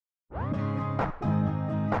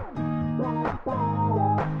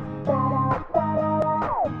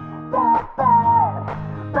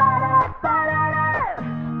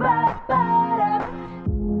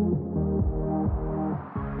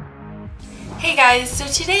Hey guys, so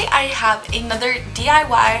today I have another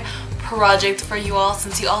DIY project for you all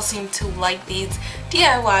since you all seem to like these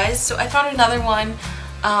DIYs. So I found another one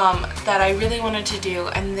that I really wanted to do,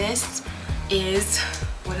 and this is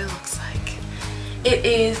what it looks like. It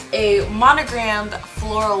is a monogrammed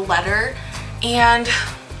floral letter, and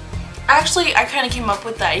actually I kind of came up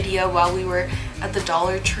with the idea while we were at the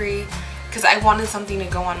Dollar Tree because I wanted something to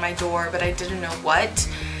go on my door but I didn't know what.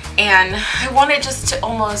 And I wanted just to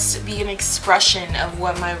almost be an expression of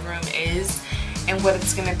what my room is and what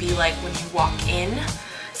it's going to be like when you walk in.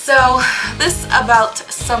 So this about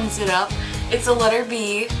sums it up. It's a letter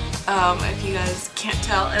B, if you guys can't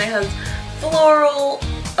tell, and it has floral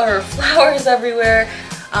or flowers everywhere.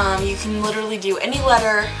 You can literally do any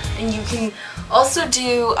letter, and you can also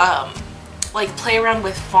do like play around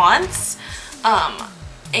with fonts.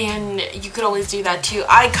 And you could always do that too.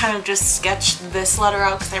 I kind of just sketched this letter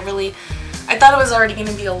out because I thought it was already going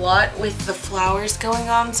to be a lot with the flowers going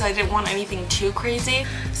on, so I didn't want anything too crazy.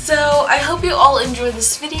 So I hope you all enjoy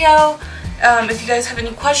this video. If you guys have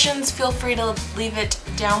any questions, feel free to leave it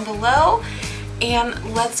down below.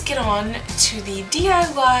 And let's get on to the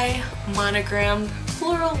DIY monogrammed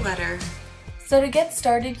floral letter. So to get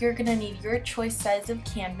started, you're going to need your choice size of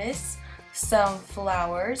canvas, some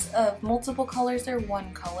flowers of multiple colors or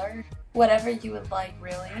one color, whatever you would like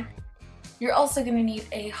really. You're also going to need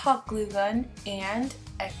a hot glue gun and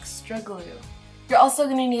extra glue. You're also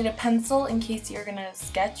going to need a pencil in case you're going to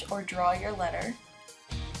sketch or draw your letter.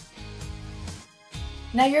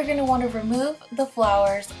 Now you're going to want to remove the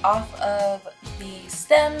flowers off of the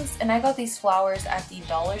stems, and I got these flowers at the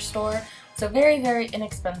dollar store, so very, very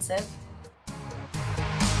inexpensive.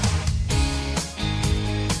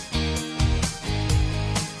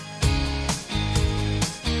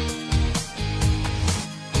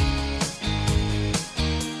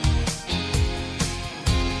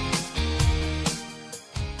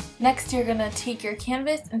 Next, you're going to take your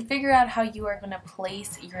canvas and figure out how you are going to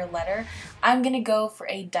place your letter. I'm going to go for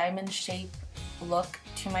a diamond shape look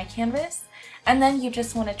to my canvas, and then you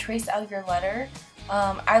just want to trace out your letter.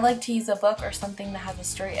 I like to use a book or something that has a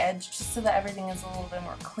straight edge just so that everything is a little bit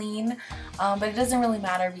more clean, but it doesn't really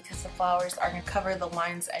matter because the flowers are going to cover the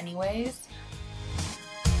lines anyways.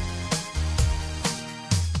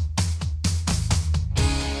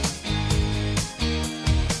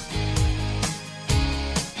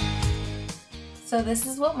 So this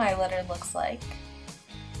is what my letter looks like.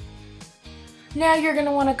 Now you're going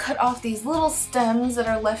to want to cut off these little stems that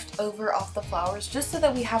are left over off the flowers just so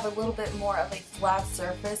that we have a little bit more of a flat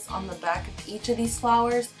surface on the back of each of these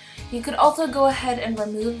flowers. You could also go ahead and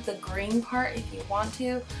remove the green part if you want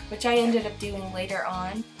to, which I ended up doing later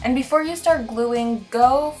on. And before you start gluing,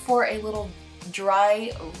 go for a little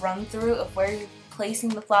dry run through of where you're placing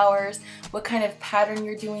the flowers, what kind of pattern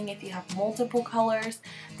you're doing if you have multiple colors.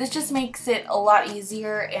 This just makes it a lot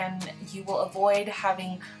easier, and you will avoid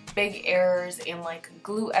having big errors and like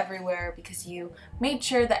glue everywhere because you made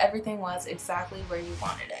sure that everything was exactly where you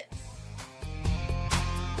wanted it.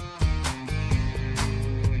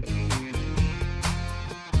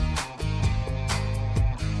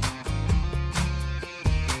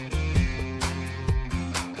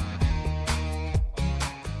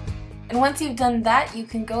 And once you've done that, you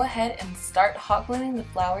can go ahead and start hot gluing the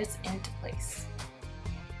flowers into place.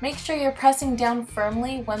 Make sure you're pressing down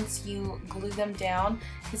firmly once you glue them down,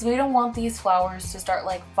 because we don't want these flowers to start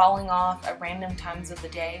like falling off at random times of the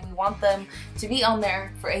day. We want them to be on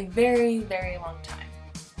there for a very, very long time.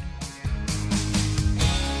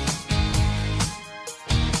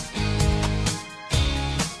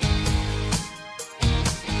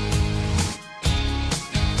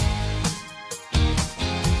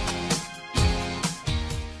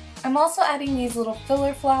 I'm also adding these little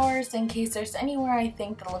filler flowers in case there's anywhere I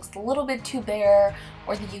think that looks a little bit too bare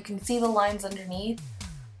or that you can see the lines underneath.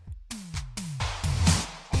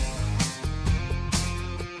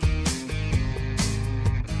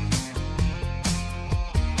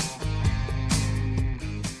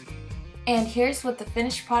 And here's what the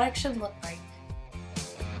finished product should look like.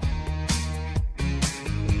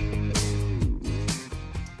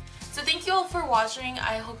 Thank you all for watching.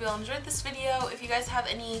 I hope you all enjoyed this video. If you guys have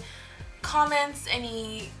any comments,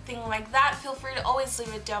 anything like that, feel free to always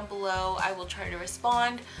leave it down below. I will try to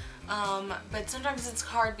respond. But sometimes it's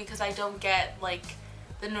hard because I don't get like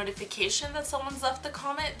the notification that someone's left the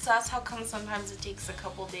comment, so that's how come sometimes it takes a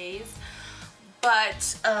couple days.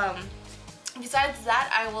 But besides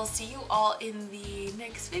that, I will see you all in the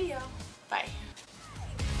next video. Bye.